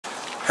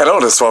Hello,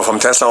 this is Rolf from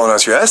Tesla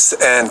Owners US,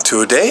 and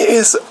today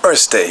is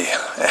Earth Day.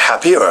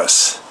 Happy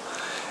Earth.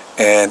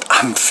 And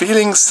I'm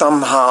feeling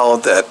somehow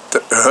that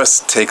the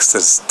Earth takes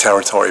this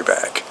territory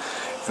back.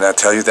 And I'll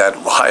tell you that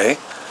why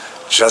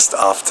just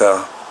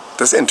after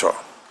this intro.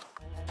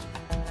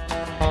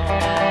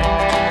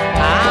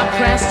 I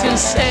pressed and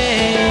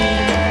say,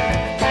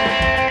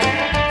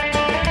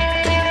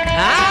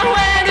 I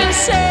went and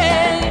say.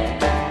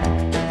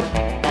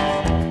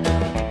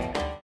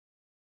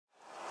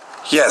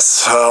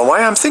 Yes,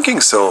 why I'm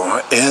thinking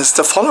so is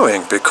the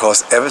following,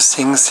 because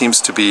everything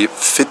seems to be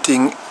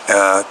fitting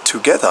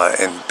together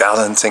and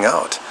balancing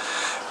out.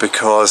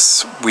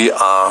 Because we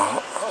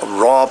are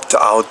robbed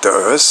out the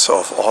earth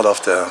of all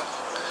of the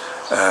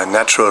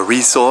natural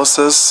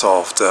resources,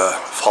 of the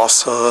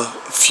fossil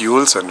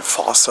fuels and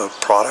fossil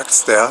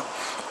products there.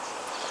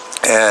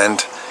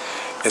 And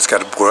it's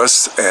got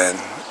worse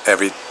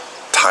every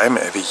time,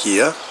 every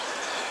year.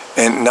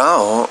 And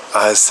now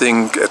I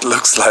think it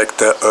looks like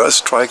the Earth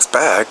strikes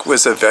back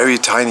with a very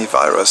tiny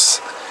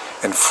virus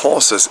and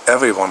forces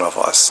every one of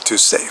us to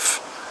save.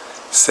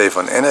 Save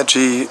on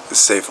energy,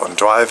 save on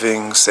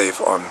driving, save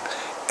on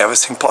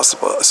everything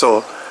possible. So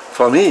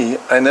for me,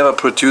 I never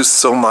produced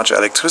so much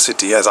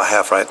electricity as I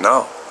have right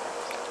now.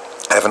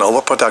 I have an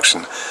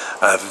overproduction.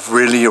 I have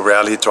really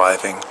rarely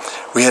driving.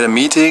 We had a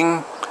meeting,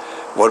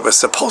 what we're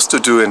supposed to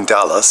do in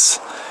Dallas,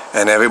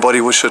 and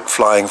everybody was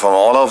flying from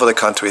all over the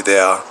country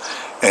there.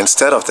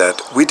 Instead of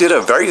that, we did a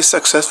very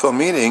successful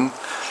meeting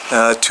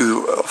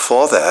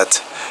for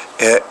that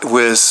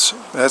with,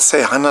 let's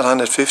say,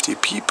 100-150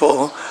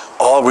 people,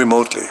 all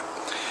remotely.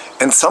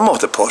 And some of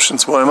the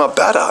portions were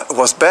better,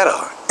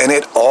 and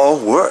it all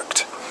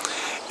worked.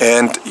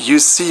 And you're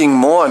seeing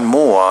more and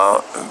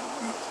more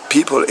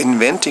people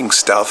inventing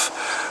stuff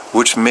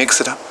which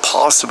makes it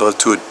possible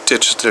to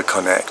digital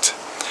connect.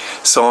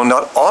 So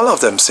not all of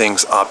them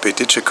things are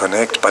digital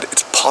connect, but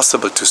it's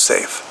possible to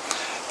save.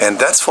 And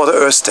that's for the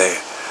Earth Day.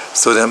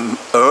 So the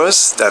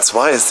Earth, that's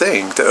why I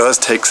think the Earth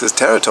takes its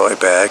territory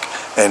back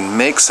and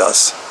makes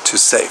us to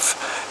save.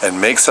 And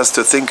makes us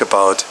to think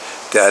about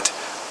that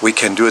we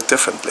can do it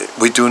differently.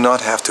 We do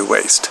not have to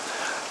waste.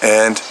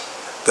 And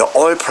the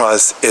oil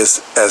price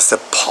is as the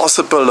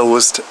possible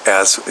lowest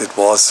as it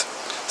was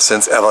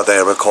since ever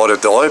they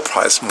recorded the oil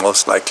price,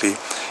 most likely.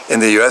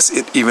 In the US,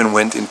 it even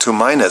went into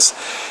minus.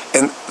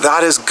 And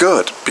that is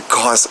good,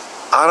 because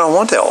I don't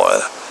want the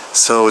oil.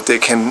 So they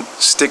can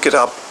stick it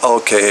up,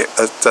 okay,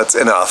 that's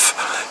enough.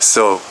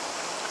 So,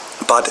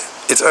 but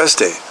it's Earth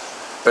Day.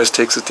 Earth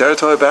takes the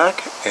territory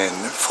back and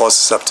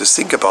forces us to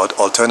think about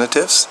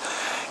alternatives.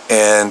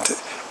 And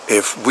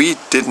if we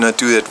did not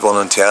do it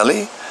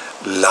voluntarily,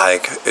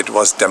 like it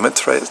was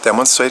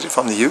demonstrated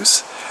from the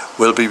youth,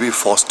 we'll be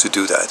forced to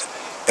do that.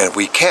 And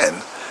we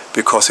can,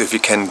 because if we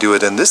can do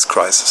it in this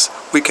crisis,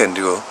 we can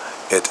do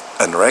it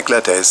on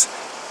regular days,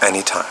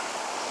 anytime.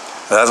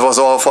 That was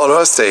all for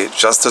Earth Day,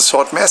 just a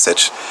short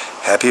message.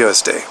 Happy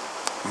Earth Day.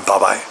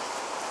 Bye-bye.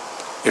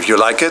 If you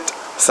like it,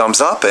 thumbs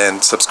up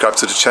and subscribe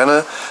to the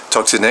channel.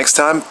 Talk to you next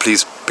time.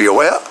 Please be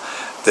aware,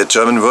 the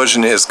German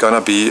version is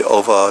gonna be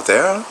over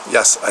there.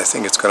 Yes, I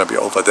think it's gonna be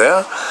over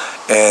there.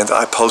 And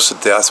I posted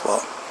there as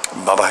well.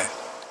 Bye-bye.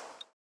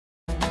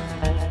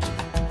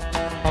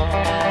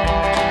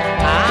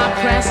 I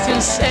pressed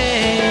and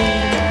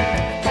say.